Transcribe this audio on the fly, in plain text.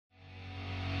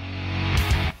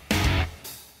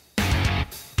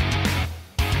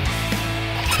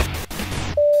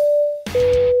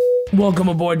Welcome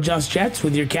aboard Just Jets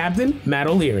with your captain, Matt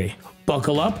O'Leary.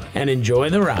 Buckle up and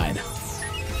enjoy the ride.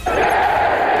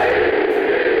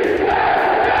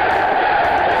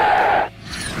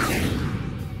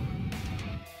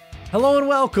 Hello and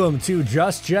welcome to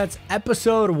Just Jets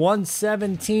episode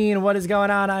 117. What is going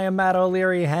on? I am Matt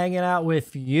O'Leary hanging out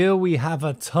with you. We have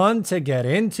a ton to get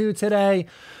into today.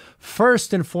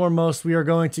 First and foremost, we are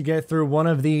going to get through one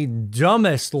of the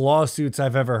dumbest lawsuits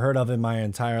I've ever heard of in my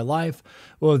entire life.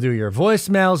 We'll do your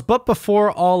voicemails, but before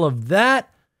all of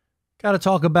that, got to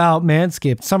talk about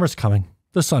Manscaped. Summer's coming.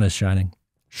 The sun is shining.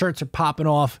 Shirts are popping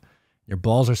off. Your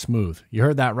balls are smooth. You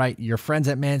heard that right. Your friends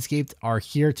at Manscaped are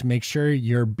here to make sure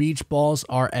your beach balls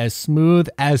are as smooth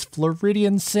as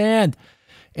Floridian sand.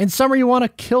 In summer, you want to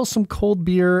kill some cold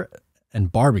beer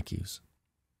and barbecues.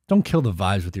 Don't kill the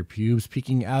vibes with your pubes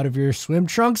peeking out of your swim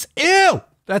trunks. Ew!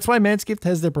 That's why Manscaped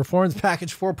has their Performance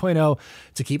Package 4.0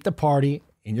 to keep the party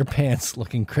in your pants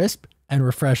looking crisp and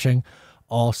refreshing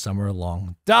all summer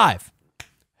long. Dive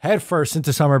headfirst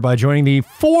into summer by joining the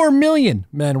 4 million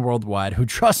men worldwide who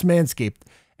trust Manscaped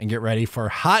and get ready for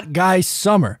hot guy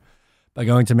summer by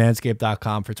going to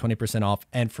manscaped.com for 20% off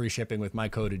and free shipping with my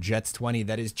code JETS20.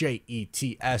 That is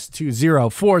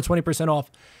JETS20 for 20%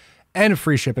 off and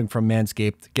free shipping from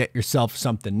Manscaped. Get yourself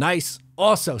something nice.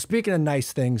 Also, speaking of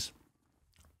nice things,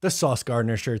 the Sauce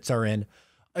Gardner shirts are in.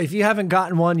 If you haven't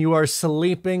gotten one, you are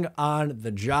sleeping on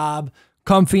the job.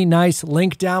 Comfy, nice.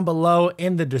 Link down below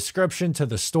in the description to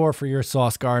the store for your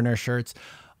Sauce Gardner shirts.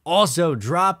 Also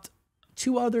dropped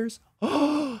two others.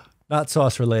 Not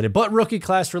sauce related, but rookie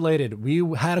class related. We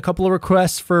had a couple of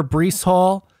requests for Breece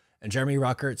Hall and Jeremy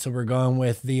Ruckert, so we're going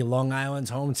with the Long Island's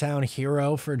hometown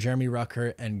hero for Jeremy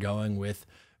Ruckert and going with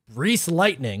Breece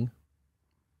Lightning.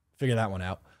 Figure that one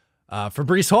out. For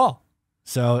Breece Hall.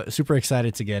 So super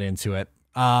excited to get into it.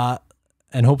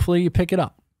 And hopefully you pick it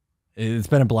up. It's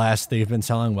been a blast. They've been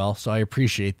selling well, so I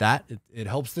appreciate that. It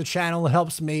helps the channel. It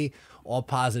helps me. All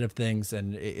positive things,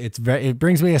 and it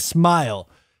brings me a smile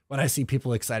when I see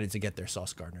people excited to get their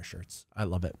Sauce Gardner shirts. I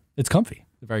love it. It's comfy.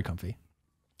 It's very comfy.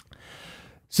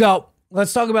 So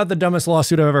let's talk about the dumbest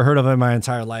lawsuit I've ever heard of in my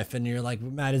entire life. And you're like,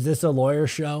 Matt, is this a lawyer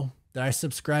show? Did I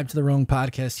subscribe to the wrong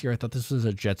podcast here? I thought this was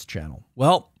a Jets channel.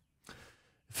 Well,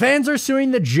 fans are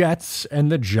suing the Jets and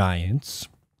the Giants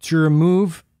to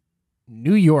remove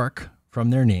New York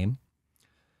from their name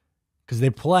because they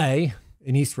play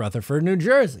in East Rutherford, New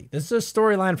Jersey. This is a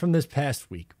storyline from this past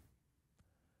week.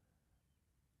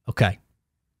 Okay.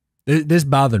 This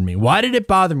bothered me. Why did it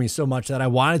bother me so much that I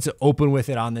wanted to open with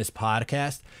it on this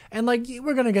podcast? And like,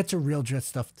 we're going to get to real Jet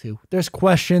stuff too. There's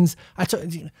questions.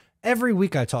 Every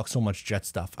week I talk so much Jet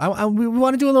stuff. We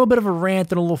want to do a little bit of a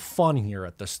rant and a little fun here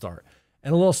at the start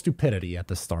and a little stupidity at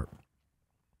the start.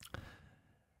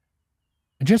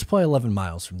 The Jets play 11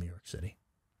 miles from New York City.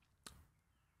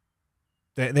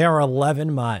 They are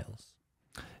 11 miles.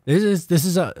 This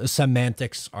is a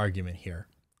semantics argument here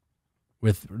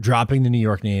with dropping the New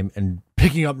York name and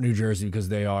picking up New Jersey because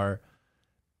they are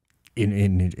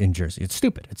in Jersey. It's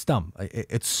stupid. It's dumb.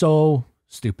 It's so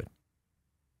stupid.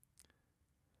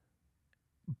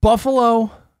 The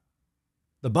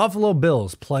Buffalo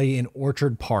Bills play in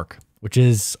Orchard Park, which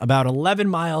is about 11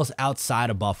 miles outside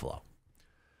of Buffalo.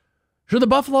 Should the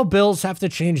Buffalo Bills have to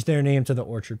change their name to the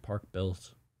Orchard Park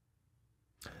Bills?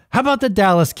 How about the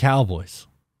Dallas Cowboys?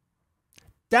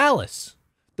 Dallas,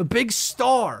 the big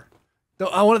star,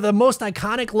 one of the most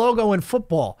iconic logo in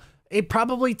football. It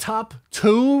probably top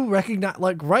two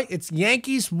it's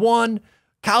Yankees 1,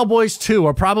 Cowboys 2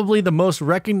 are probably the most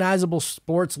recognizable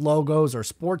sports logos or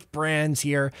sports brands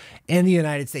here in the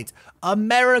United States.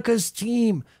 America's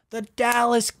team, the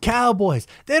Dallas Cowboys.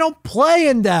 They don't play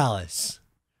in Dallas.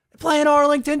 They play in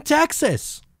Arlington,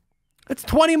 Texas. It's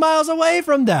 20 miles away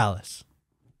from Dallas.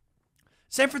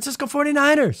 San Francisco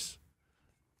 49ers.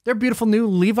 Their beautiful new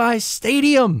Levi's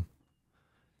Stadium.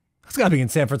 It's got to be in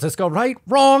San Francisco, right?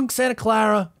 Wrong, Santa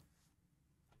Clara.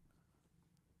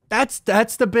 That's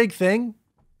the big thing.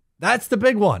 That's the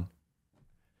big one.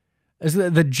 Is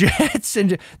the Jets,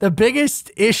 and the biggest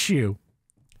issue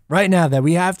right now that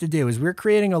we have to do is we're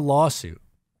creating a lawsuit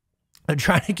and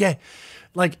trying to get,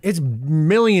 like, it's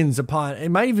millions upon, it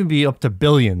might even be up to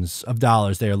billions of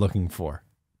dollars they are looking for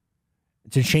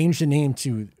to change the name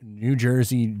to New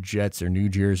Jersey Jets or New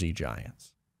Jersey Giants.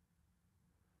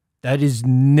 That is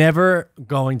never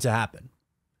going to happen.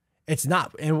 It's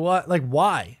not. And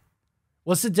why?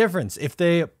 What's the difference if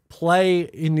they play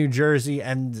in New Jersey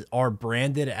and are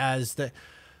branded as they're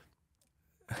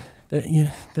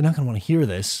not going to want to hear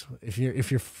this. If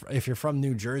you're from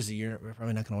New Jersey, you're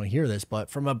probably not going to want to hear this,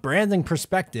 but from a branding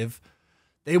perspective,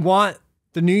 they want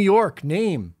the New York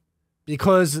name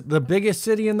because the biggest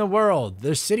city in the world,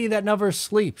 the city that never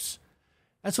sleeps,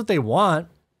 that's what they want.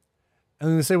 And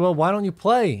then they say, well, why don't you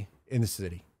play in the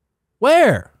city?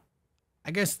 Where?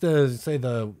 I guess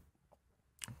it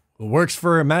works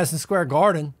for Madison Square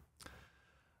Garden.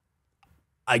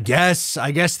 I guess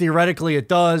theoretically it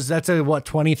does. That's a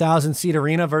 20,000 seat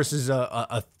arena versus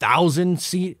a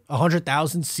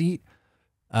 100,000 seat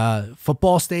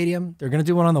football stadium. They're gonna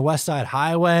do one on the West Side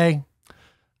Highway.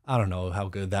 I don't know how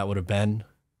good that would have been.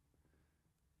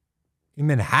 In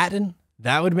Manhattan,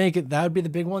 that would make it. That would be the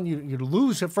big one. You'd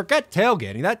lose. Forget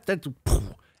tailgating. That's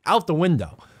out the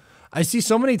window. I see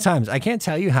so many times. I can't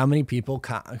tell you how many people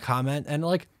comment, and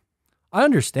like, I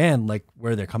understand like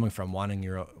where they're coming from, wanting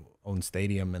your own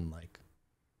stadium and like,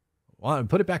 want to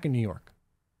put it back in New York.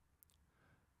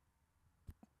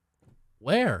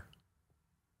 Where?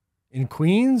 In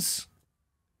Queens?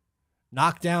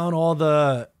 Knock down all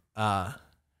the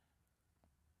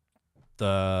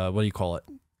what do you call it?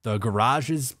 The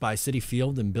garages by Citi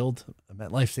Field and build a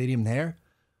MetLife Stadium there?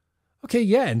 Okay,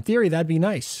 yeah, in theory, that'd be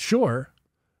nice, sure.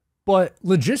 But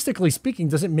logistically speaking,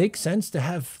 does it make sense to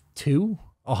have two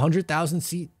 100,000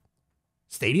 seat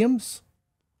stadiums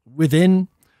within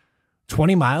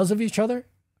 20 miles of each other?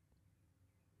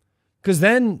 Because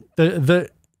then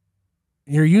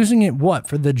you're using it what?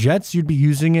 For the Jets, you'd be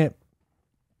using it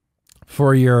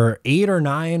for your 8 or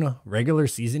 9 regular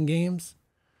season games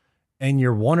and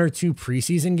your 1 or 2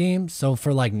 preseason games. So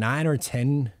for like 9 or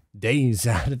 10 days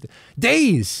out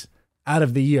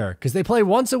of the year, because they play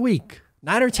once a week,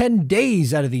 9 or 10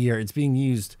 days out of the year, it's being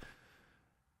used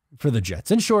for the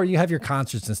Jets. And sure, you have your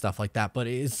concerts and stuff like that, but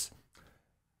is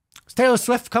Taylor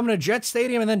Swift coming to Jet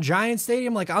Stadium and then Giant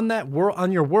Stadium? Like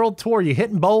on your world tour, you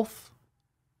hitting both?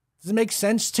 Does it make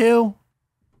sense too?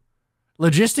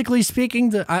 Logistically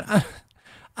speaking,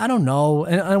 I don't know.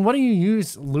 And what do you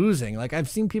use losing? Like, I've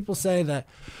seen people say that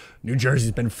New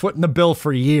Jersey's been footing the bill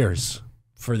for years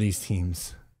for these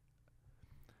teams.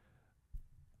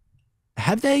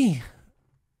 Have they?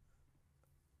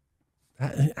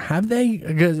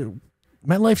 Because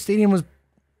MetLife Stadium was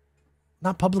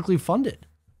not publicly funded.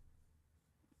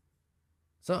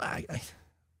 So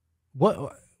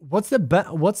what's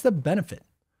the benefit?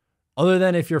 Other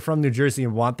than if you're from New Jersey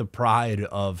and want the pride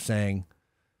of saying,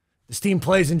 this team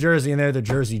plays in Jersey and they're the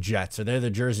Jersey Jets, or they're the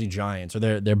Jersey Giants, or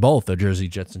they're both the Jersey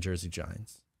Jets and Jersey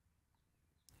Giants.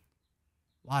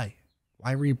 Why?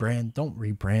 Why rebrand? Don't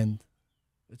rebrand.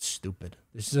 It's stupid.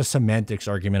 This is a semantics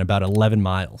argument about 11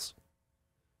 miles.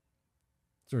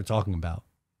 That's what we're talking about.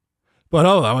 But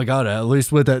oh my God, at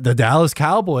least with the Dallas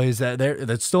Cowboys,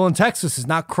 that's still in Texas, is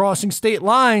not crossing state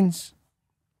lines.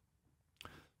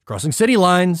 Crossing city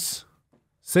lines,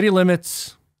 city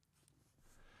limits.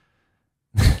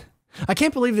 I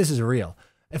can't believe this is real.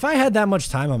 If I had that much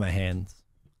time on my hands,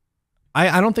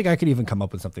 I don't think I could even come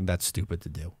up with something that stupid to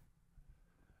do.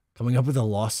 Coming up with a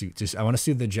lawsuit. I want to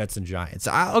sue the Jets and Giants.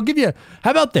 I'll give you,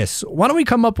 how about this? Why don't we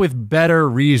come up with better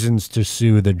reasons to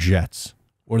sue the Jets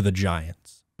or the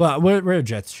Giants? But we're a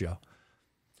Jets show.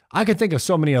 I could think of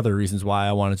so many other reasons why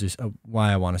I want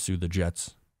to sue the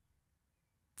Jets.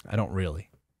 I don't really.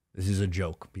 This is a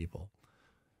joke, people.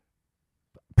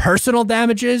 Personal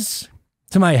damages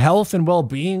to my health and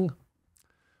well-being.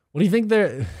 What do you think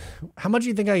how much do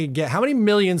you think I could get? How many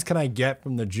millions can I get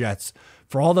from the Jets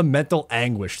for all the mental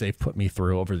anguish they've put me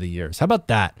through over the years? How about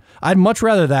that? I'd much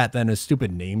rather that than a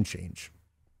stupid name change.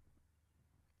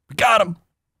 We got them.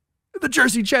 The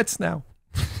Jersey Jets now.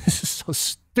 This is so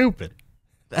stupid.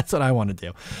 That's what I want to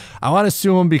do. I want to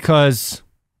sue them because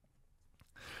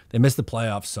they missed the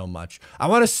playoffs so much. I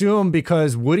want to sue them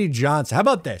because Woody Johnson. How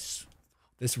about this?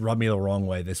 This rubbed me the wrong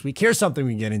way this week. Here's something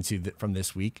we can get into from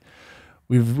this week.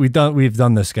 We've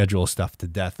done the schedule stuff to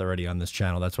death already on this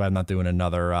channel. That's why I'm not doing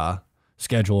another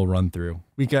schedule run through.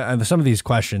 We got some of these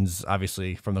questions,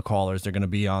 obviously, from the callers. They're going to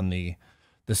be on the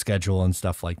schedule and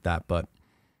stuff like that. But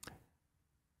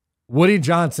Woody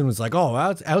Johnson was like, "Oh,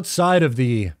 outside of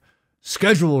the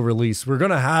schedule release, we're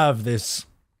going to have this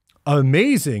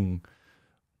amazing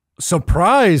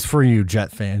surprise for you,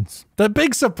 Jet fans." The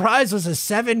big surprise was a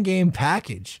 7-game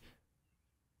package.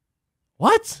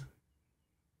 What?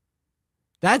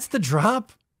 That's the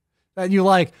drop? That you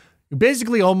like,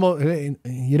 basically almost,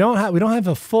 we don't have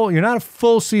a full, you're not a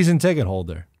full season ticket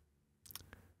holder.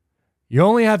 You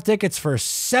only have tickets for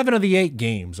 7 of the 8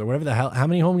 games, or whatever the hell, how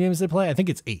many home games they play? I think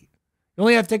it's 8. You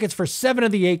only have tickets for 7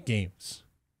 of the 8 games.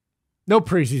 No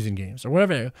preseason games, or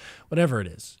whatever it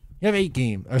is. You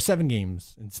have 7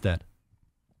 games instead.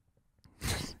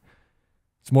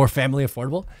 It's more family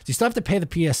affordable. Do you still have to pay the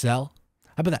PSL?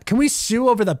 How about that? Can we sue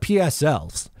over the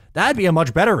PSLs? That'd be a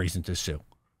much better reason to sue.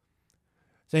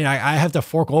 saying I have to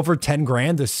fork over 10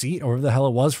 grand a seat or whatever the hell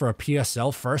it was for a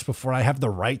PSL first before I have the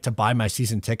right to buy my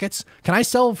season tickets. Can I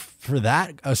sue for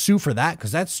that?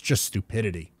 Because that's just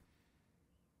stupidity.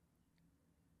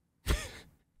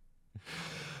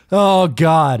 Oh,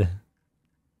 God.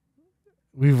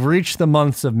 We've reached the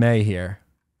months of May here.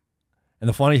 And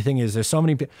the funny thing is, there's so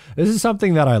many people. This is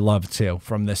something that I love, too,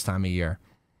 from this time of year.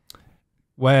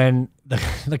 When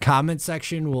the comment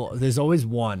section there's always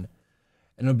one.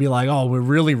 And it'll be like, oh, we're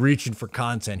really reaching for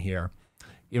content here.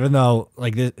 Even though,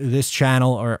 like, this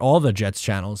channel or all the Jets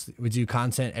channels, we do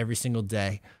content every single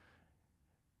day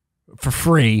for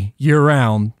free,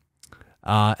 year-round.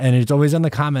 And it's always in the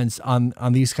comments on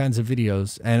these kinds of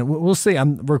videos. And we'll see.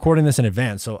 I'm recording this in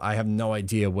advance, so I have no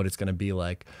idea what it's going to be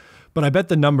like. But I bet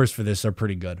the numbers for this are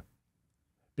pretty good.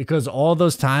 Because all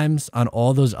those times on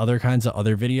all those other kinds of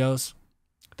other videos,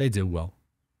 they do well.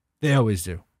 They always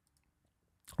do.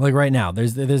 Like right now,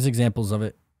 there's examples of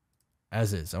it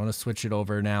as is. I want to switch it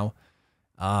over now.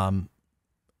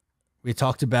 We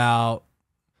talked about,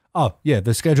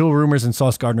 the schedule rumors and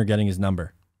Sauce Gardner getting his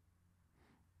number.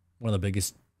 One of the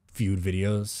biggest viewed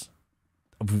videos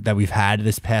that we've had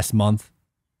this past month.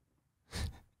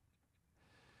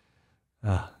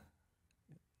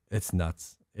 It's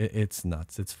nuts. It's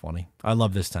nuts. It's funny. I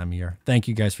love this time of year. Thank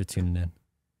you guys for tuning in.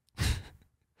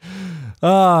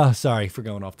 Sorry for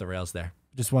going off the rails there.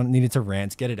 Just needed to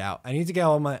rant, get it out. I need to get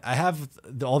I have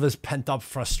all this pent up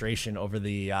frustration over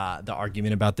the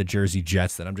argument about the Jersey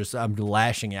Jets that I'm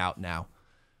lashing out now.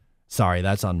 Sorry,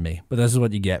 that's on me. But this is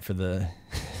what you get for the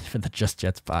Just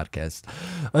Jets podcast.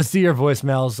 Let's see your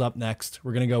voicemails up next.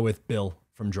 We're going to go with Bill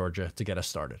from Georgia to get us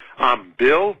started. I'm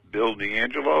Bill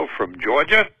D'Angelo from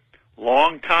Georgia,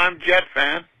 longtime Jet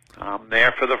fan. I'm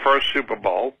there for the first Super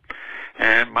Bowl.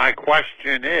 And my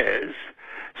question is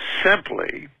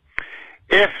simply,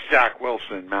 if Zach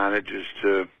Wilson manages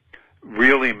to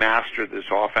really master this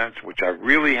offense, which I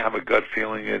really have a gut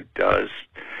feeling it does,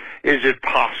 is it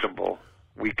possible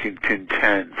we can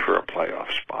contend for a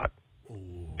playoff spot?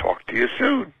 Talk to you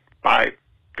soon. Bye.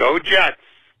 Go Jets.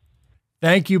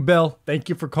 Thank you, Bill. Thank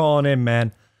you for calling in,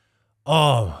 man.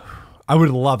 Oh, I would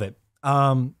love it.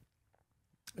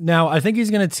 Now, I think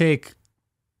he's going to take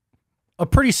a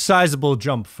pretty sizable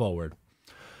jump forward.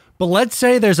 But let's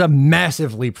say there's a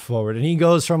massive leap forward and he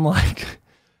goes from like,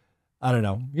 I don't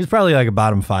know, he's probably like a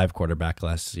bottom 5 quarterback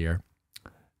last year.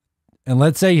 And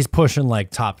let's say he's pushing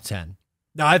like top 10.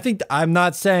 Now, I think I'm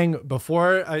not saying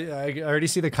before, I already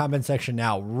see the comment section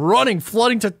now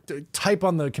flooding to type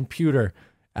on the computer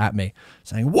at me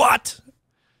saying, what?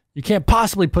 You can't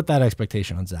possibly put that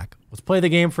expectation on Zach. Let's play the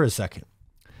game for a second.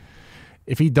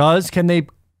 If he does, can they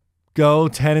go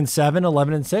 10-7,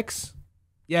 11-6?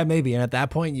 Yeah, maybe. And at that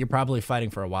point, you're probably fighting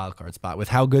for a wild card spot. With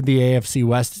how good the AFC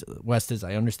West is,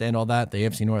 I understand all that. The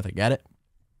AFC North, I get it.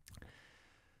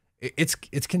 It's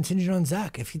contingent on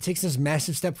Zach. If he takes this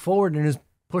massive step forward and is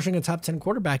pushing a top 10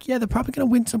 quarterback, yeah, they're probably going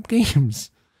to win some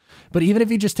games. But even if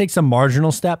he just takes a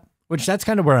marginal step, which that's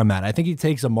kind of where I'm at. I think he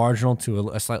takes a marginal to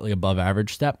a slightly above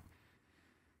average step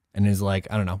and is like,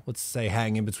 I don't know, let's say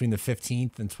hanging between the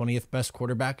 15th and 20th best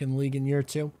quarterback in the league in year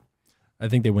 2. I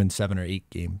think they win 7 or 8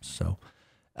 games. So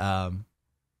can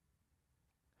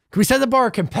we set the bar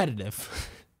competitive?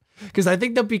 Because I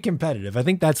think they'll be competitive. I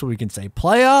think that's what we can say.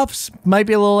 Playoffs might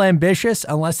be a little ambitious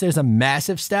unless there's a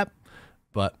massive step,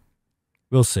 but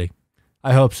we'll see.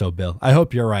 I hope so, Bill. I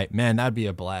hope you're right. Man, that'd be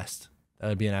a blast.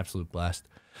 That'd be an absolute blast.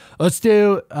 Let's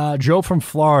do Joe from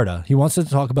Florida. He wants to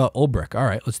talk about Ulbrich. All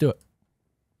right, let's do it.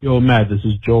 Yo, Matt, this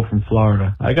is Joe from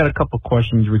Florida. I got a couple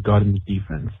questions regarding the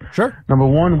defense. Sure. Number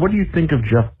one, what do you think of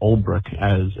Jeff Ulbrich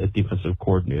as a defensive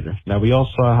coordinator? Now, we all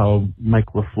saw how Mike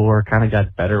LaFleur kind of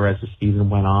got better as the season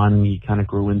went on. He kind of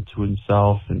grew into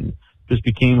himself and just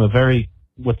became a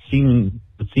what seems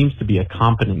to be a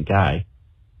competent guy.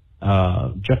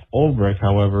 Jeff Ulbrich,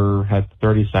 however, had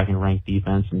 32nd ranked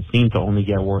defense and seemed to only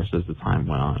get worse as the time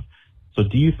went on. So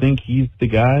do you think he's the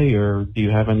guy, or do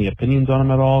you have any opinions on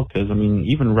him at all? Because, I mean,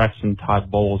 even Rex and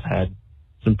Todd Bowles had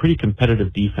some pretty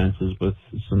competitive defenses with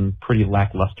some pretty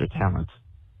lackluster talent.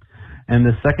 And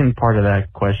the second part of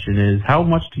that question is, how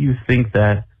much do you think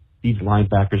that these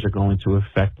linebackers are going to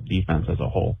affect the defense as a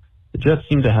whole? The Jets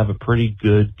seem to have a pretty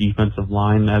good defensive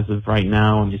line as of right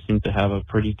now, and you seem to have a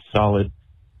pretty solid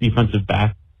defensive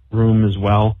back room as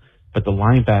well. But the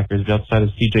linebackers outside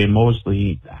of C.J.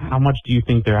 Mosley, how much do you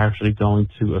think they're actually going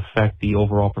to affect the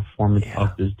overall performance of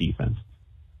this defense?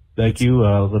 Thank you.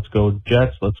 Let's go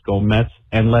Jets, let's go Mets,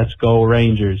 and let's go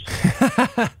Rangers.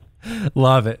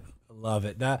 Love it. Love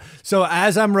it. So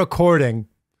as I'm recording,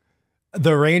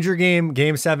 the Ranger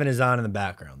game 7 is on in the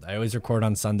background. I always record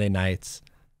on Sunday nights.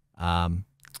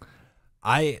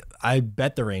 I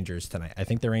bet the Rangers tonight. I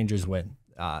think the Rangers win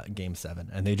Game 7,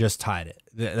 and they just tied it.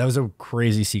 That was a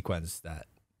crazy sequence that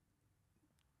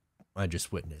I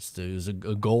just witnessed. It was a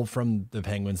goal from the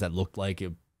Penguins that looked like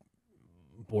a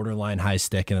borderline high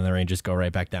stick, and then the Rangers go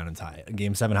right back down and tie it.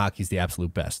 Game 7 hockey is the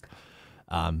absolute best.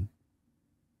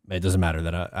 It doesn't matter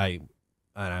that I'm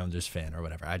an Islanders fan or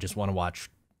whatever. I just want to watch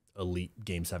elite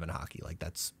Game 7 hockey. Like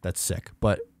that's sick.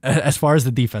 But as far as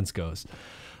the defense goes,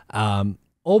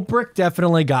 Ulbrich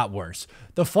definitely got worse.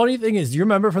 The funny thing is, do you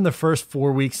remember from the first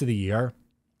 4 weeks of the year,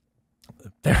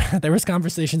 there was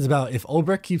conversations about if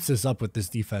Ulbrich keeps this up with this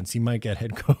defense, he might get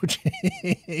head coaching.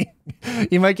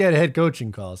 He might get head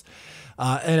coaching calls.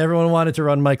 And everyone wanted to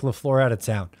run Mike LaFleur out of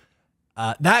town.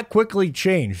 That quickly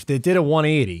changed. It did a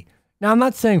 180. Now, I'm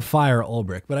not saying fire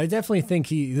Ulbrich, but I definitely think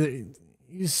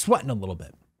he's sweating a little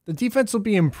bit. The defense will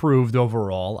be improved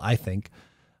overall, I think,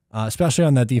 especially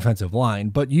on that defensive line.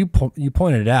 But you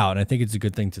pointed it out, and I think it's a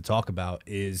good thing to talk about,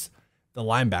 is the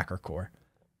linebacker core.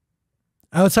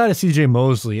 Outside of C.J.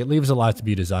 Mosley, it leaves a lot to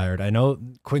be desired. I know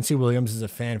Quincy Williams is a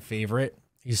fan favorite.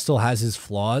 He still has his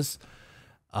flaws,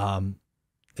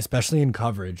 especially in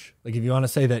coverage. Like if you want to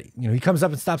say that, he comes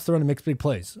up and stops the run and makes big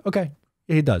plays. Okay,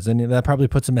 yeah, he does, and that probably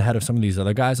puts him ahead of some of these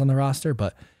other guys on the roster.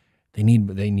 But they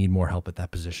need more help at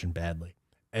that position badly.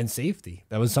 And safety.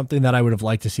 That was something that I would have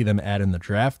liked to see them add in the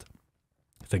draft.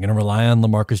 If they're going to rely on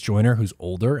LaMarcus Joyner, who's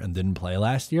older and didn't play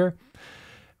last year,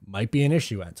 might be an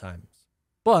issue at times.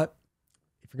 But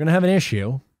if you're going to have an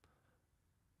issue,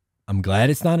 I'm glad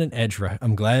it's not an edge.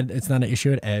 I'm glad it's not an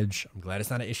issue at edge. I'm glad it's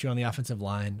not an issue on the offensive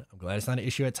line. I'm glad it's not an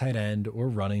issue at tight end or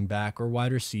running back or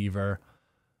wide receiver.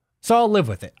 So I'll live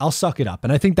with it. I'll suck it up.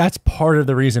 And I think that's part of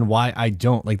the reason why I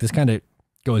don't. Like this kind of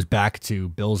goes back to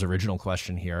Bill's original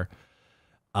question here.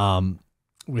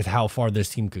 With how far this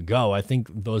team could go, I think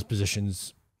those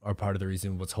positions are part of the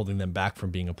reason what's holding them back from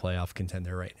being a playoff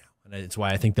contender right now. And it's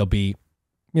why I think they'll be,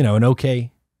 an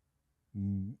okay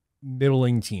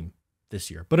middling team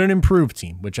this year, but an improved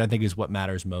team, which I think is what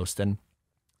matters most. And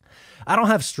I don't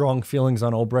have strong feelings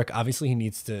on Ulbrich. Obviously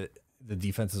the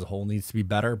defense as a whole needs to be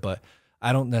better, but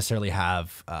I don't necessarily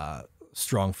have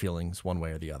strong feelings one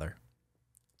way or the other.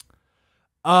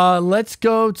 Let's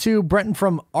go to Brenton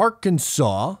from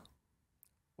Arkansas.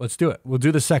 Let's do it. We'll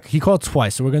do the second. He called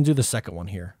twice, so we're going to do the second one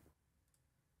here.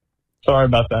 Sorry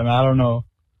about that, man. I don't know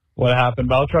what happened,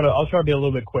 but I'll try to be a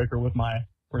little bit quicker with my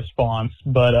response.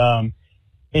 But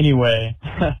anyway,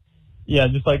 yeah,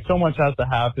 just like so much has to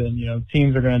happen.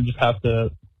 Teams are going to just have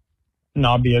to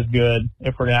not be as good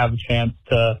if we're going to have a chance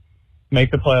to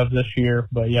make the playoffs this year.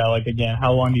 But yeah, like again,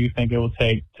 how long do you think it will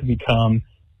take to become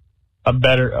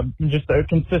just a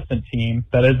consistent team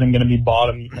that isn't going to be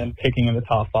bottom and picking in the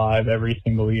top 5 every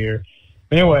single year?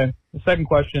 But anyway, the second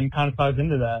question kind of ties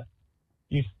into that.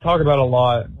 You talk about a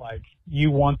lot, like you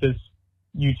want this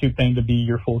YouTube thing to be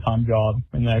your full-time job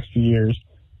in the next few years.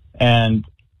 And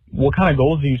what kind of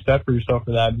goals do you set for yourself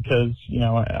for that? Because,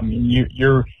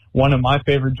 you're one of my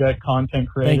favorite Jet content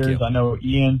creators. I know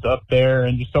Ian's up there,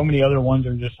 and just so many other ones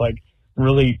are just like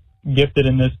really gifted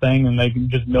in this thing, and they can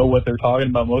just know what they're talking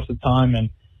about most of the time,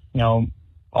 and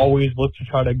always look to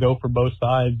try to go for both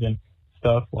sides and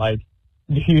stuff. Like,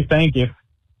 do you think if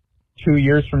 2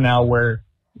 years from now we're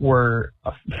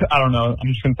I don't know, I'm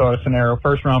just gonna throw a scenario,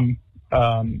 first round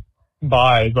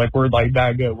buys, like we're like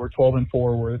that good, we're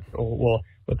 12-4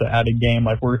 with the added game,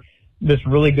 like we're this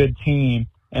really good team,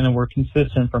 and then we're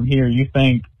consistent from here, you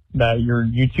think that your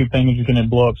YouTube thing is just gonna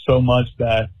blow up so much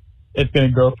that it's going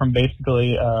to grow from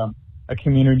basically a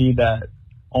community that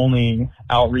only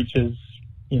outreaches,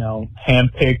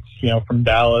 handpicked, from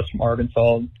Dallas, from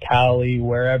Arkansas, Cali,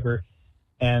 wherever,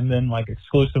 and then like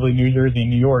exclusively New Jersey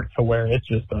and New York, to where it's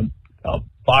just a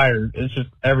fire. It's just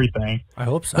everything. I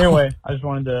hope so. Anyway, I just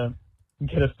wanted to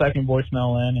get a second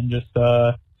voicemail in and just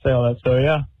say all that. So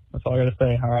yeah, that's all I got to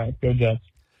say. All right, go Jets.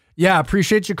 Yeah,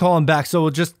 appreciate you calling back. So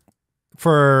we'll just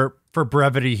for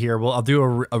brevity here, I'll do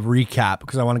a recap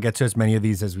because I want to get to as many of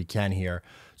these as we can here.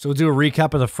 So we'll do a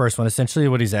recap of the first one. Essentially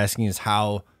what he's asking is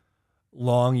how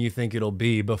long you think it'll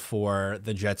be before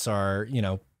the Jets are,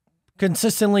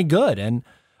 consistently good. And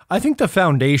I think the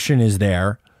foundation is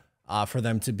there for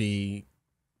them to be,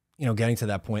 getting to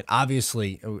that point.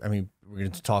 Obviously, I mean, we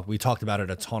talked about it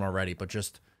a ton already, but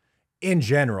just in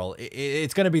general,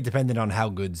 it's going to be dependent on how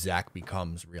good Zach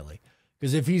becomes, really.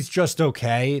 Because if he's just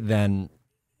okay, then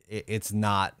it's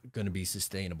not going to be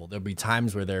sustainable. There'll be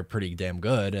times where they're pretty damn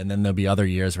good, and then there'll be other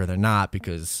years where they're not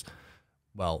because,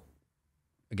 well,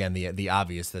 again, the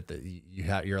obvious that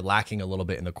you're lacking a little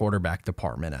bit in the quarterback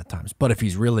department at times. But if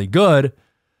he's really good,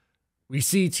 We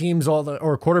see teams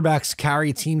or quarterbacks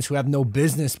carry teams who have no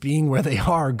business being where they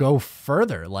are go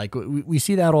further. Like we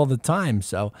see that all the time.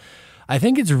 So I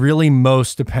think it's really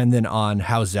most dependent on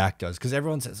how Zach does, because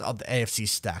everyone says, oh, the AFC's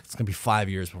stacked. It's going to be 5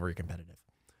 years before you're competitive.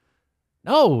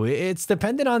 No, it's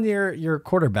dependent on your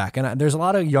quarterback. And there's a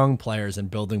lot of young players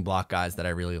and building block guys that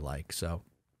I really like. So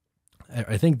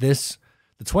I think the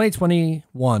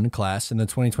 2021 class and the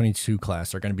 2022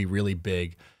 class are going to be really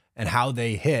big. And how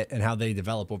they hit and how they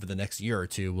develop over the next year or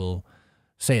two will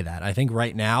say that. I think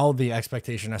right now the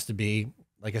expectation has to be,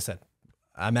 like I said,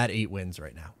 I'm at 8 wins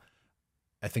right now.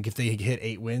 I think if they hit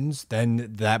 8 wins,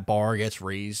 then that bar gets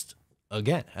raised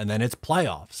again. And then it's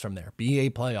playoffs from there. Be a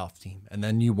playoff team. And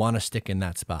then you want to stick in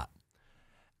that spot.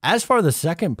 As for the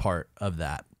second part of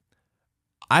that,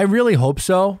 I really hope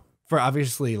so, for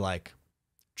obviously like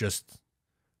just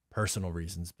personal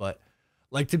reasons, but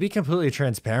like to be completely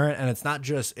transparent, and it's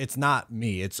not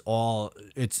me. It's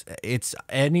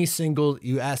any single,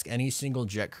 you ask any single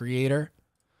Jet creator.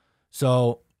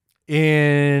 So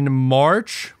in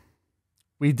March,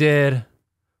 we did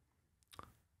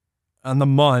on the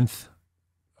month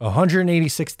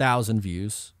 186,000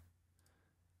 views,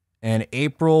 and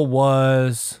April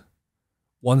was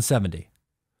 170.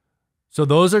 So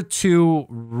those are two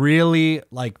really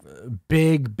like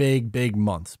big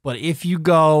months. But if you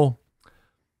go,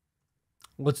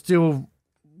 let's do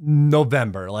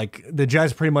November. Like the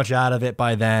Jets pretty much out of it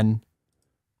by then,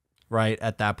 right?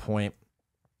 At that point.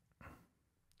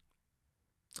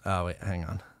 Oh, wait, hang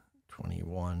on.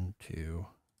 21 to,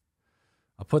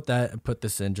 I'll put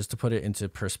this in just to put it into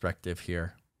perspective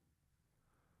here.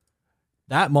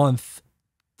 That month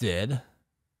did,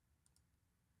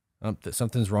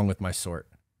 something's wrong with my sort.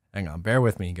 Hang on, bear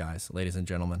with me, guys, ladies and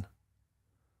gentlemen.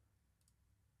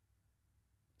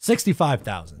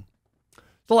 65,000.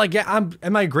 So like, yeah,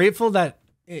 am I grateful that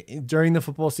during the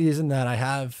football season that I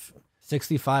have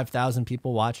 65,000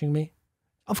 people watching me?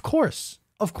 Of course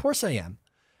I am.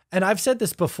 And I've said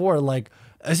this before, like,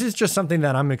 this is just something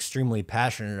that I'm extremely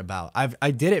passionate about.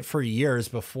 I did it for years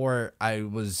before I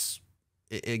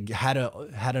had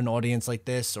an audience like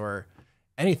this or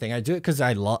anything. I do it because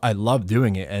I love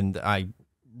doing it, and I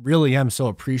really am so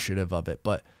appreciative of it.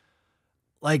 But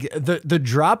like the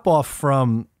drop off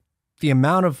from the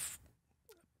amount of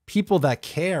people that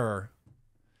care,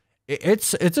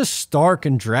 it's a stark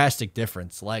and drastic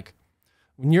difference. Like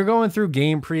when you're going through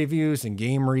game previews and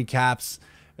game recaps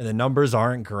and the numbers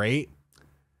aren't great,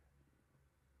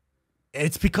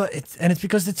 it's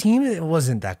because the team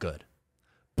wasn't that good.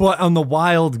 But on the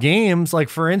wild games, like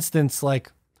for instance, like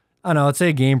I don't know, let's say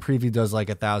a game preview does like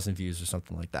 1,000 views or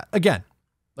something like that. Again,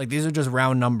 like these are just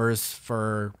round numbers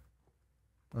for,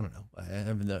 I don't know, I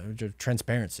have the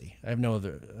transparency. I'm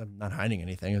not hiding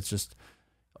anything. It's just,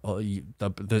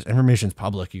 the information's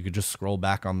public. You could just scroll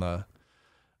back on the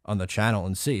channel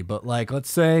and see. But like,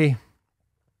 let's say,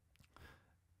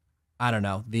 I don't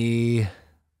know, the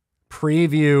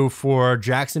preview for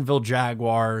Jacksonville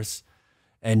Jaguars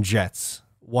and Jets,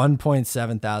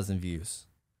 1.7 thousand views.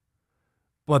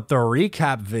 But the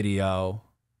recap video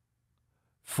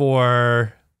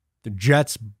for the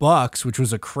Jets Bucks, which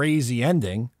was a crazy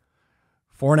ending,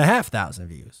 4,500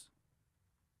 views.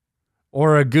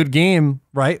 Or a good game,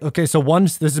 right? Okay, so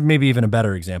this is maybe even a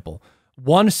better example.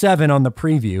 1-7 on the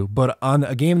preview, but on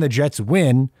a game the Jets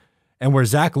win and where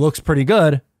Zach looks pretty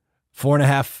good,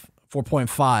 4.5,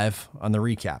 4.5 on the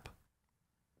recap.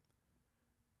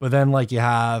 But then like you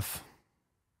have,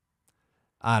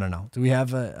 I don't know. Do we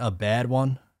have a bad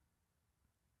one?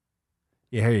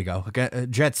 Yeah, here you go. Okay,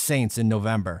 Jets Saints in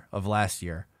November of last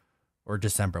year or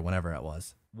December, whenever it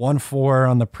was. 1-4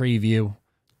 on the preview,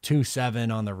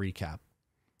 2-7 on the recap.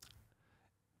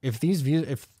 If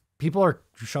people are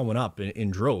showing up in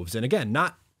droves, and again,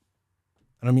 not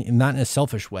in a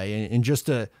selfish way, and just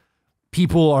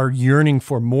people are yearning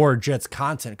for more Jets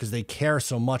content because they care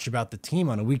so much about the team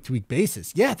on a week-to-week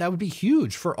basis. Yeah, that would be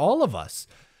huge for all of us.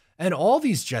 And all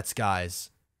these Jets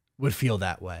guys would feel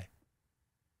that way.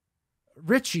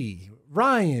 Richie,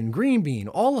 Ryan, Greenbean,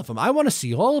 all of them. I want to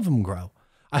see all of them grow.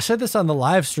 I said this on the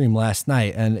live stream last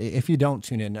night, and if you don't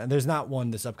tune in, there's not one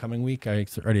this upcoming week. I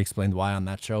already explained why on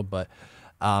that show, but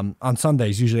on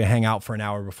Sundays, usually I hang out for an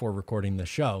hour before recording the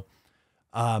show.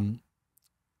 And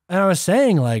I was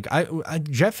saying, like,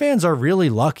 Jet fans are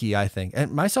really lucky, I think,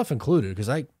 and myself included, because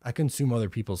I consume other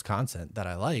people's content that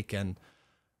I like, and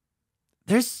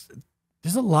there's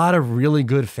a lot of really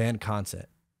good fan content.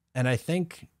 And I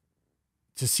think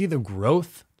to see the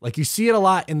growth, like you see it a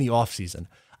lot in the off season.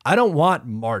 I don't want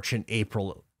March and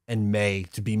April and May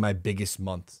to be my biggest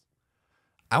months.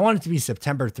 I want it to be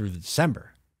September through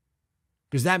December,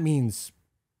 because that means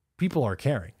people are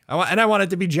caring. And I want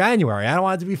it to be January. I don't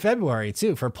want it to be February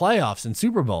too for playoffs and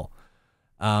Super Bowl.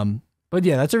 But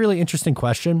yeah, that's a really interesting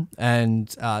question.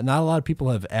 And not a lot of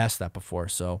people have asked that before.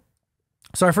 So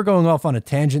sorry for going off on a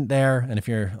tangent there. And if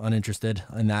you're uninterested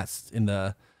in that, in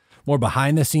the more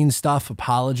behind the scenes stuff,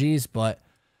 apologies. But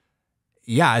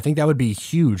yeah, I think that would be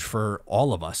huge for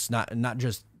all of us, not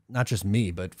just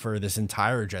me, but for this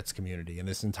entire Jets community and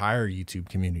this entire YouTube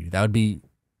community. That would be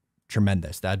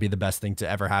tremendous. That'd be the best thing to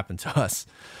ever happen to us.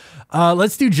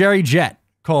 Let's do Jerry Jet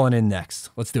calling in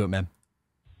next. Let's do it, man.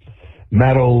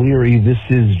 Matt O'Leary, this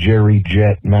is Jerry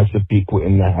Jet, Massapequa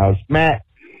in the house. Matt,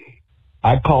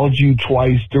 I called you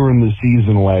twice during the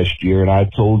season last year, and I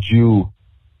told you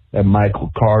that Michael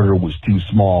Carter was too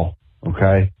small,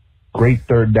 okay? Great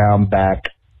third down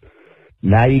back.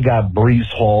 Now you got Breece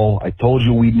Hall. I told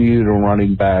you we needed a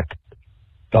running back.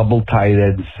 Double tight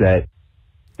end set.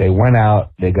 They went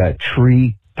out. They got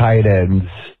three tight ends,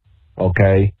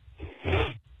 okay?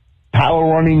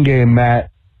 Power running game,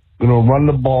 Matt. Gonna run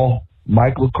the ball.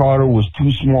 Michael Carter was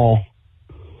too small.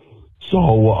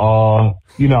 So,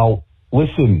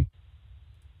 listen,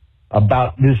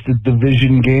 about this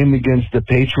division game against the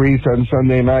Patriots on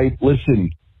Sunday night, listen,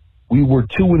 we were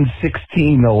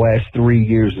 2-16 the last 3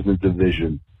 years in the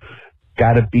division.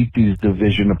 Got to beat these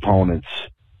division opponents.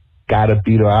 Got to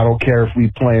beat them. I don't care if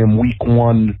we play them week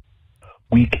 1,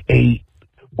 week 8,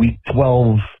 week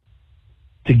 12.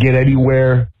 To get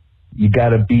anywhere, you got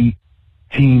to beat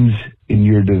teams in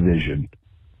your division.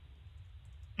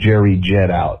 Jerry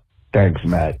Jet out. Thanks,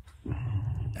 Matt.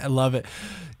 I love it.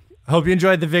 Hope you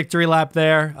enjoyed the victory lap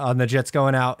there on the Jets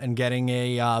going out and getting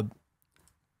a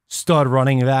stud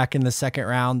running back in the second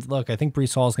round. Look, I think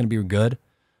Breece Hall is going to be good.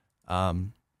 I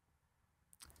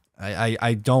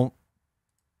don't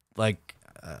like,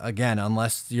 again,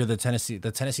 unless you're the Tennessee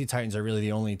Titans are really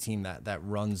the only team that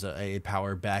runs a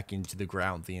power back into the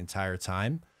ground the entire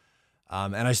time.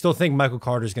 And I still think Michael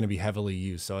Carter is going to be heavily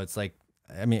used. So it's like,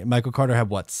 I mean, Michael Carter had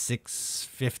what,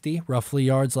 650 roughly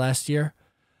yards last year.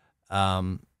 I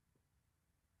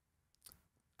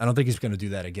don't think he's going to do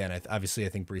that again. Obviously, I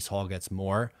think Breece Hall gets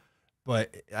more,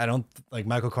 but I don't like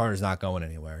Michael Carter's not going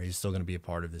anywhere. He's still going to be a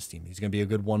part of this team. He's going to be a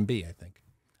good 1B, I think,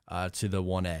 to the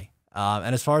 1A.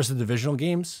 And as far as the divisional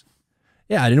games,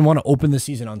 yeah, I didn't want to open the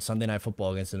season on Sunday Night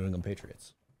Football against the New England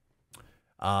Patriots.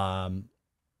 Do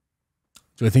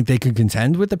I think they could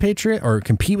contend with the Patriot or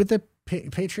compete with the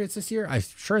Patriots this year? I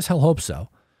sure as hell hope so.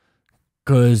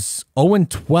 Because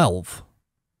 0-12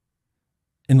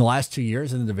 in the last 2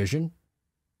 years in the division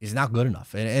is not good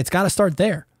enough. And it's got to start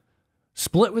there.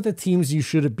 Split with the teams you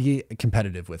should be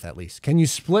competitive with at least. Can you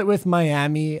split with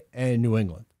Miami and New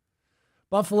England?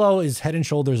 Buffalo is head and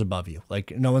shoulders above you.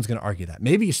 Like, no one's going to argue that.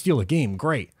 Maybe you steal a game.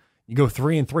 Great. You go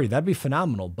 3-3. That'd be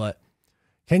phenomenal. But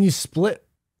can you split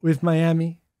with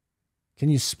Miami? Can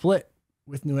you split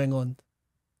with New England?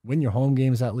 Win your home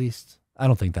games at least? I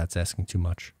don't think that's asking too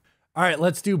much. All right,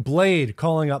 let's do Blade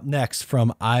calling up next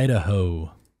from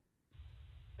Idaho.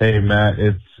 Hey, Matt,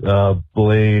 it's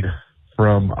Blade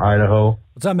from Idaho.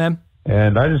 What's up, man?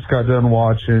 And I just got done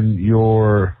watching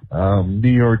your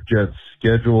New York Jets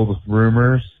scheduled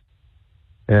rumors,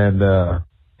 and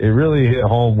it really hit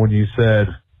home when you said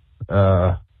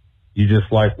you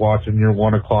just like watching your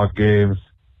 1 o'clock games,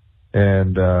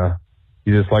 and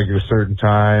you just like your certain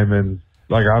time. And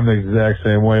like, I'm the exact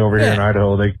same way over here in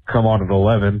Idaho. They come on at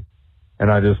 11,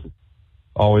 and I just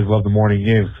always love the morning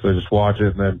games because I just watch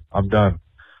it and then I'm done.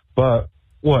 But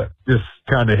what just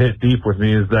kind of hit deep with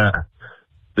me is that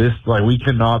this, like, we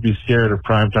cannot be scared of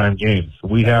primetime games.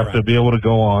 We have to be able to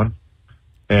go on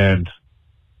and,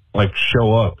 like,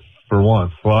 show up for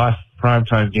once. The last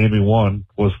primetime game we won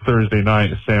was Thursday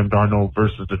night, Sam Darnold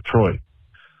versus Detroit.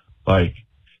 Like,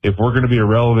 if we're going to be a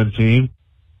relevant team,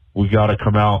 we got to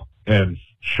come out and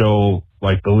show,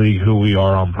 like, the league who we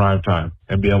are on primetime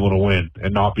and be able to win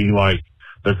and not be like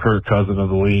the Kirk Cousins of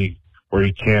the league where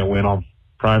he can't win on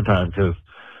primetime, because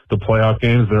the playoff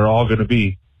games, they're all going to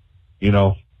be, you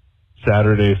know,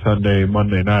 Saturday, Sunday,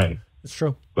 Monday night. It's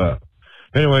true. But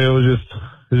anyway, it was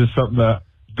just something that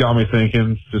got me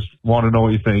thinking. Just want to know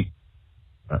what you think.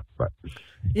 Bye.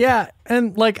 Yeah,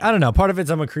 and like, I don't know, part of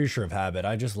it's I'm a creature of habit.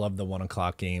 I just love the 1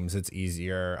 o'clock games. It's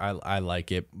easier. I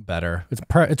like it better.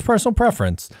 It's personal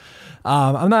preference.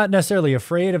 I'm not necessarily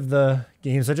afraid of the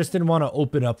games. I just didn't want to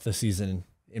open up the season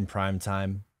in prime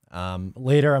time.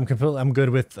 Later, I'm good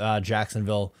with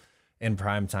Jacksonville in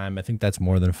prime time. I think that's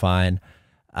more than fine.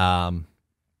 And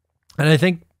I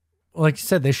think, like you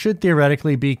said, they should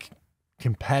theoretically be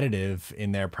competitive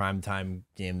in their primetime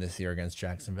game this year against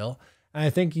Jacksonville. And I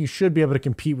think you should be able to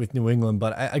compete with New England.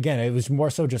 But again, it was more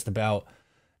so just about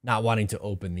not wanting to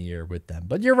open the year with them.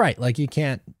 But you're right. Like, you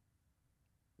can't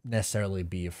necessarily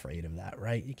be afraid of that,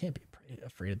 right? You can't be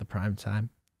afraid of the prime time.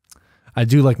 I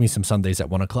do like me some Sundays at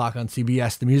 1 o'clock on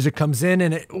CBS. The music comes in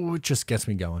and it just gets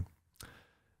me going.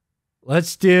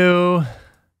 Let's do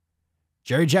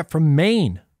Jerry Jet from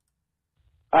Maine.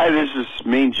 Hi, this is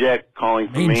Maine Jet calling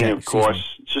from Maine, of course.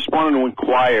 Just wanted to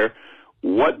inquire,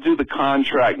 what do the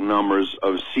contract numbers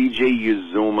of C.J.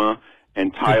 Uzuma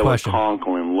and Tyler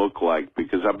Conklin look like?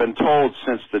 Because I've been told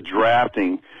since the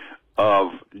drafting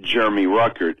of Jeremy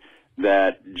Ruckert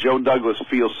that Joe Douglas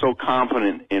feels so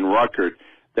confident in Ruckert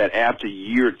that after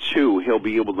year 2, he'll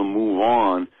be able to move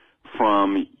on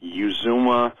from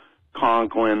Uzuma,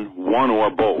 Conklin, one or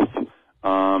both.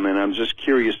 And I'm just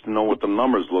curious to know what the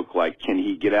numbers look like. Can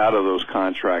he get out of those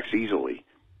contracts easily?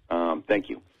 Thank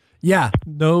you. Yeah,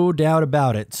 no doubt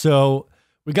about it. So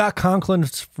we got Conklin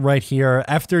right here.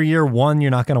 After year 1,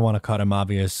 you're not going to want to cut him,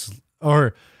 obvious.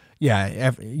 Or,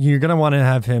 yeah, you're going to want to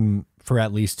have him for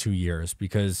at least 2 years,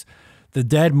 because the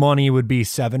dead money would be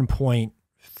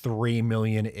 $7.3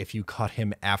 million if you cut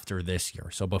him after this year,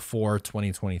 so before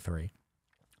 2023.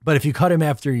 But if you cut him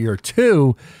after year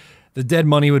 2, the dead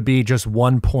money would be just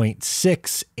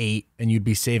 1.68, and you'd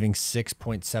be saving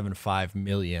 $6.75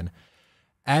 million.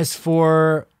 As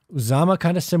for Uzama,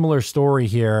 kind of similar story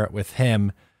here with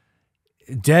him.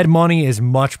 Dead money is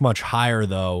much, much higher,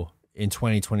 though, in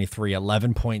 2023,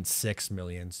 $11.6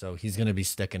 million. So he's going to be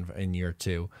sticking in year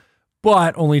 2,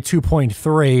 but only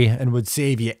 2.3 and would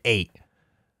save you 8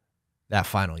 that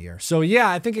final year. So yeah,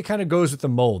 I think it kind of goes with the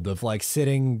mold of like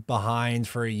sitting behind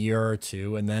for a year or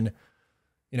 2 and then,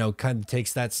 you know, kind of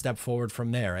takes that step forward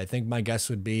from there. I think my guess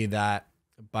would be that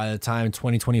by the time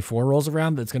 2024 rolls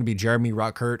around, that's going to be Jeremy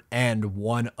Ruckert and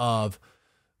one of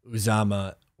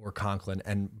Uzama or Conklin.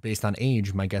 And based on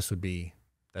age, my guess would be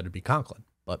that it'd be Conklin.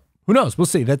 But who knows? We'll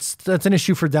see. That's an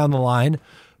issue for down the line.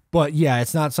 But yeah,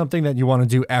 it's not something that you want to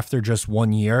do after just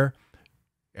 1 year.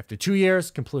 After 2 years,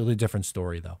 completely different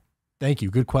story, though. Thank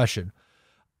you. Good question.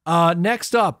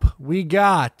 Next up, we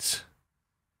got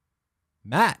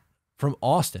Matt from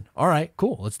Austin. All right,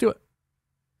 cool. Let's do it.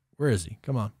 Where is he?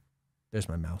 Come on. There's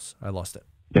my mouse. I lost it.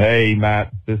 Hey,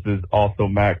 Matt. This is also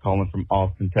Matt calling from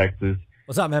Austin, Texas.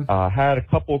 What's up, man? Had a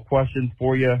couple of questions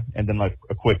for you and then like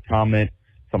a quick comment.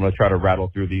 So I'm going to try to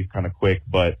rattle through these kind of quick,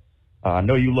 but I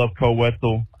know you love Ko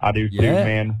Wetzel. I do too,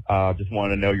 man. Just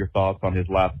wanted to know your thoughts on his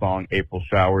last song, April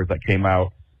Showers, that came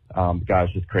out. The guy's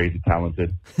just crazy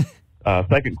talented.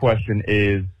 Second question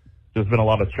is, there's been a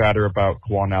lot of chatter about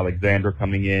Quan Alexander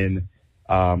coming in,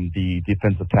 the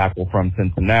defensive tackle from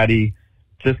Cincinnati.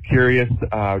 Just curious,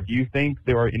 do you think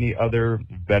there are any other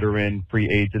veteran free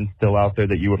agents still out there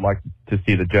that you would like to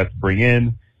see the Jets bring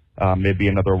in? Maybe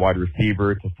another wide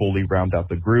receiver to fully round out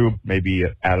the group, maybe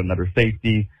add another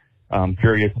safety.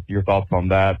 Curious your thoughts on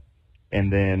that.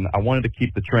 And then I wanted to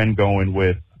keep the trend going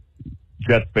with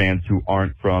Jets fans who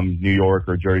aren't from New York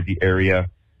or Jersey area.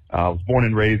 I was born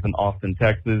and raised in Austin,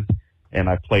 Texas, and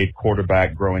I played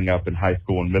quarterback growing up in high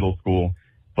school and middle school,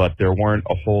 but there weren't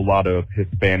a whole lot of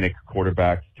Hispanic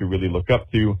quarterbacks to really look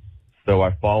up to. So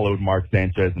I followed Mark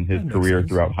Sanchez and his career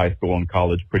throughout high school and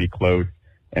college pretty close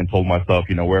and told myself,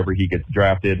 you know, wherever he gets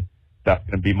drafted, that's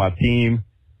going to be my team.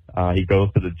 He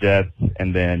goes to the Jets,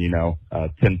 and then,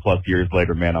 10 plus years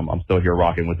later, man, I'm still here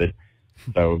rocking with it.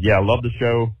 So yeah, I love the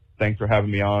show. Thanks for having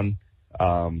me on.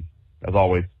 As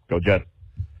always, go Jets.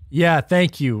 Yeah,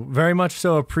 thank you very much.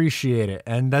 So appreciate it,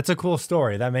 and that's a cool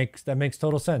story. That makes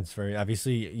total sense. For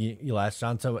obviously, you latched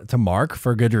on to Mark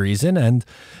for good reason, and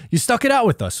you stuck it out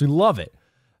with us. We love it.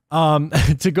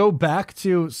 To go back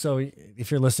to, so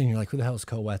if you're listening, you're like, who the hell is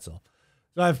Ko Wetzel?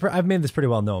 So I've made this pretty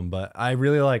well known, but I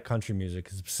really like country music,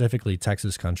 specifically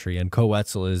Texas country, and Ko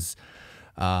Wetzel is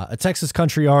a Texas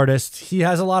country artist. He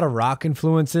has a lot of rock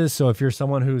influences. So if you're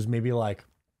someone who's maybe like,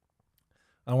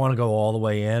 I don't want to go all the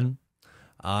way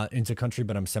into country,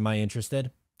 but I'm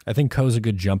semi-interested, I think Ko's a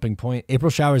good jumping point. April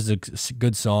Showers is a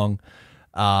good song.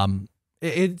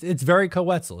 It's very Ko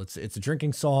Wetzel. It's a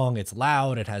drinking song. It's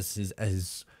loud. It has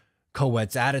his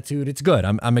Ko-Wetz attitude. It's good.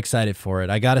 I'm excited for it.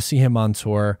 I got to see him on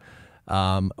tour.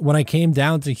 When I came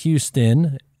down to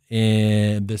Houston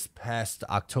in this past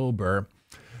October,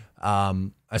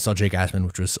 I saw Jake Asman,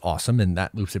 which was awesome, and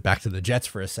that loops it back to the Jets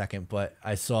for a second. But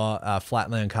I saw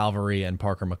Flatland Cavalry and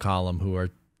Parker McCollum, who are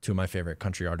two of my favorite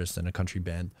country artists in a country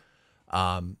band,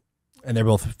 and they're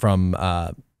both from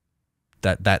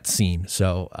that scene.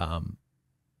 So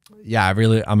yeah,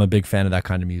 I'm a big fan of that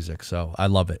kind of music. So I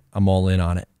love it. I'm all in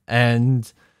on it.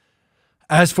 And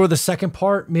as for the second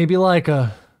part, maybe like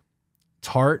a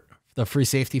Tart, the free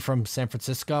safety from San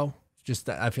Francisco. Just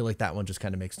I feel like that one just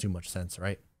kind of makes too much sense,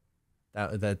 right?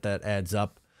 That adds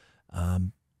up.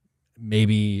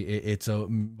 Maybe it's a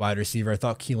wide receiver. I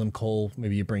thought Keelan Cole,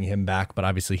 maybe you bring him back, but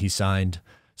obviously he signed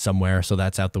somewhere, so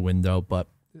that's out the window. But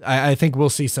I think we'll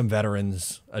see some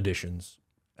veterans additions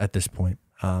at this point.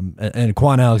 And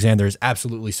Quan Alexander is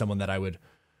absolutely someone that I would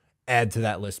add to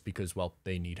that list because, well,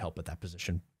 they need help at that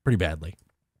position pretty badly.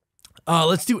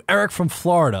 Let's do Eric from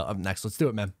Florida up next. Let's do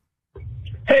it, man.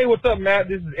 Hey, what's up, Matt?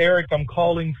 This is Eric. I'm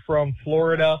calling from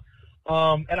Florida.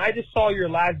 And I just saw your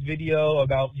last video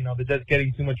about, the Jets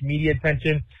getting too much media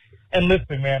attention. And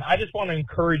listen, man, I just want to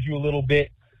encourage you a little bit.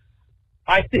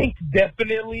 I think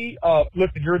definitely,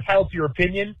 listen, you're entitled to your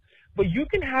opinion, but you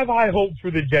can have high hopes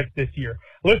for the Jets this year.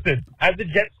 Listen, as a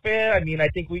Jets fan, I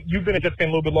think you've been a Jets fan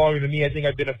a little bit longer than me. I think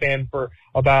I've been a fan for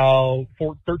about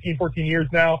 13, 14 years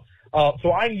now.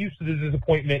 So I'm used to the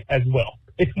disappointment as well.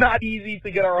 It's not easy to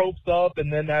get our hopes up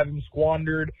and then have them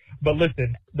squandered. But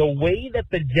listen, the way that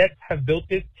the Jets have built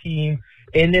this team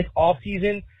in this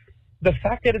offseason, the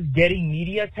fact that it's getting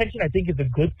media attention, I think is a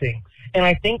good thing. And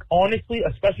I think, honestly,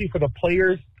 especially for the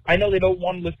players, I know they don't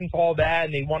want to listen to all that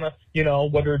and they want to,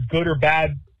 whether it's good or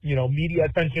bad, media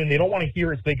attention, they don't want to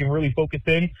hear it so they can really focus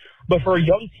in. But for a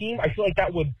young team, I feel like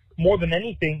that would, more than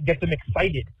anything, get them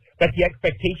excited, that the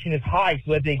expectation is high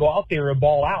so that they go out there and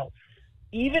ball out.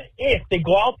 Even if they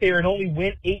go out there and only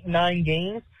win 8, 9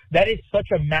 games, that is such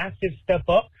a massive step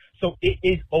up. So it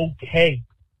is okay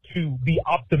to be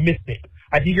optimistic.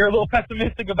 I think you're a little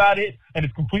pessimistic about it, and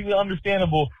it's completely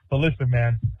understandable. But listen,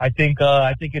 man, I think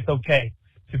it's okay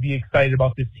to be excited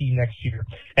about this team next year.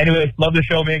 Anyway, love the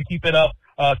show, man. Keep it up.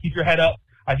 Keep your head up.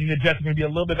 I think the Jets are going to be a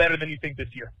little bit better than you think this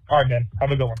year. All right, man.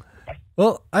 Have a good one. Bye.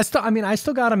 Well, I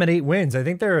still got them at 8 wins. I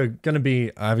think they're going to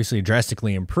be obviously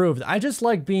drastically improved. I just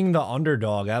like being the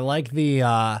underdog. I like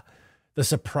the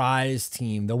surprise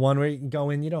team, the one where you can go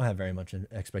in, you don't have very much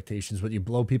expectations, but you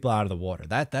blow people out of the water.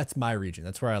 That's my region.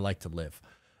 That's where I like to live.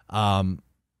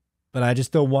 But I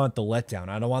just don't want the letdown.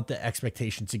 I don't want the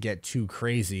expectation to get too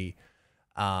crazy,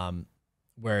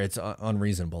 where it's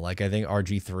unreasonable. Like I think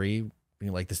RG3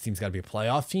 being like this team's got to be a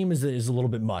playoff team is a little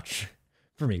bit much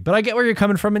for me. But I get where you're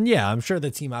coming from, and yeah, I'm sure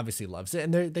the team obviously loves it,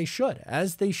 and they should,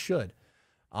 as they should.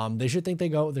 They should think they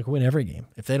can win every game.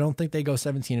 If they don't think they go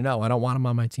 17-0, I don't want them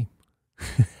on my team.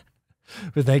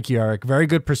 But thank you, Eric. Very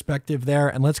good perspective there.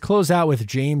 And let's close out with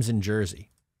James in Jersey.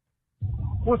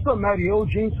 What's up, Matty?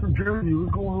 James from Jersey.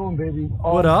 What's going on, baby?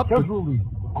 What up? Schedule release,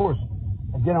 of course.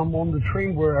 Again, I'm on the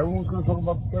train where everyone's going to talk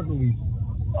about the schedule release.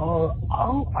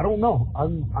 I don't know.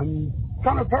 I'm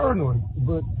kind of paranoid,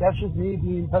 but that's just me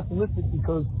being pessimistic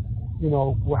because,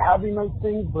 we're having nice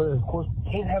things, but of course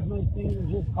we can't have nice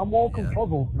things. I'm all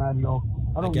confuzzled, Matty.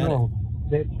 I don't know.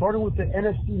 That starting with the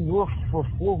NFC North for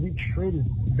 4 weeks straight is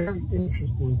very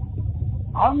interesting.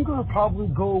 I'm going to probably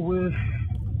go with,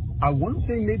 I want to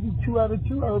say maybe 2 out of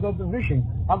 2 out of that division.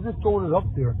 I'm just throwing it up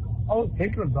there. I was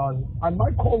thinking about it. I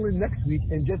might call in next week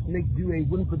and just do a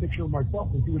win prediction of myself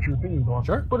and see what your opinions are.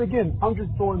 Sure. But again, I'm just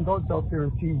throwing darts out there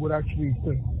and see what actually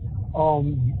sticks.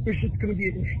 It's just going to be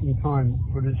an interesting time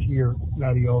for this year,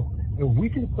 Mario. If we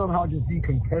can somehow just be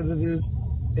competitive,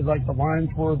 like the Lions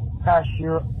were past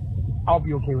year, I'll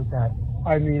be okay with that.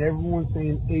 I mean, everyone's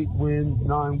saying 8 wins,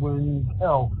 9 wins.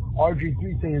 Hell,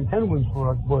 RG3 saying 10 wins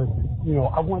for us, but,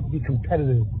 I want it to be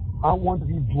competitive. I don't want it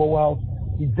to be blowouts.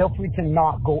 We definitely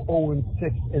cannot go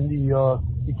 0-6 in the,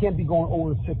 you can't be going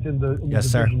 0-6 in the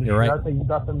yes, division. Sir. You're right.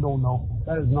 That's a no-no.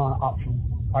 That is not an option.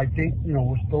 I think,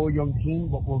 we're still a young team,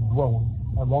 but we're growing.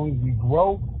 As long as we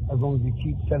grow, as long as we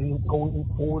keep going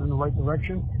forward in the right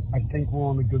direction, I think we're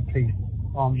on a good pace.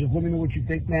 Just let me know what you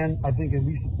think, man. I think at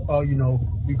least,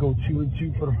 we go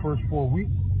 2-2 for the first 4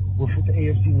 weeks. We'll fit the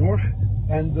AFC North,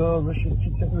 and let's just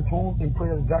keep setting the tone and pray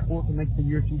that Zach Wilson makes the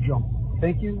year 2 jump.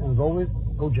 Thank you, and as always,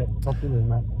 go Jets. Talk to you later,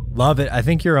 man. Love it. I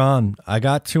think you're on. I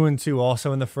got 2-2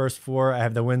 also in the first 4. I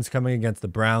have the wins coming against the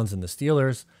Browns and the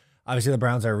Steelers. Obviously, the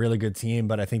Browns are a really good team,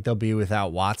 but I think they'll be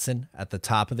without Watson at the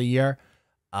top of the year.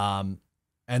 And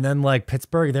then, like,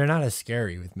 Pittsburgh, they're not as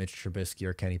scary with Mitch Trubisky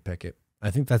or Kenny Pickett. I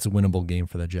think that's a winnable game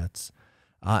for the Jets.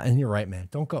 And you're right, man.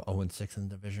 Don't go 0-6 in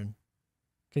the division.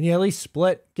 Can you at least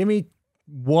split? Give me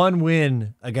 1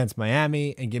 win against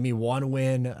Miami and give me 1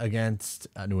 win against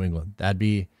New England. I'd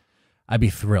be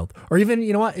thrilled. Or even,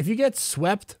 you know what? If you get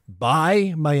swept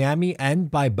by Miami and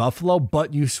by Buffalo,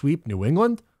 but you sweep New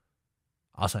England,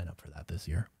 I'll sign up for that this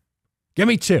year. Give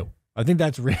me 2. I think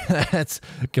that's that's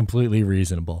completely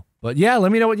reasonable. But yeah,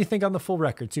 let me know what you think on the full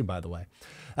record too, by the way.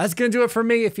 That's going to do it for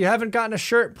me. If you haven't gotten a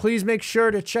shirt, please make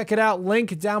sure to check it out.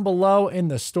 Link down below in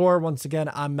the store. Once again,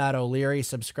 I'm Matt O'Leary.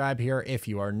 Subscribe here if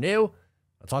you are new.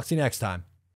 I'll talk to you next time.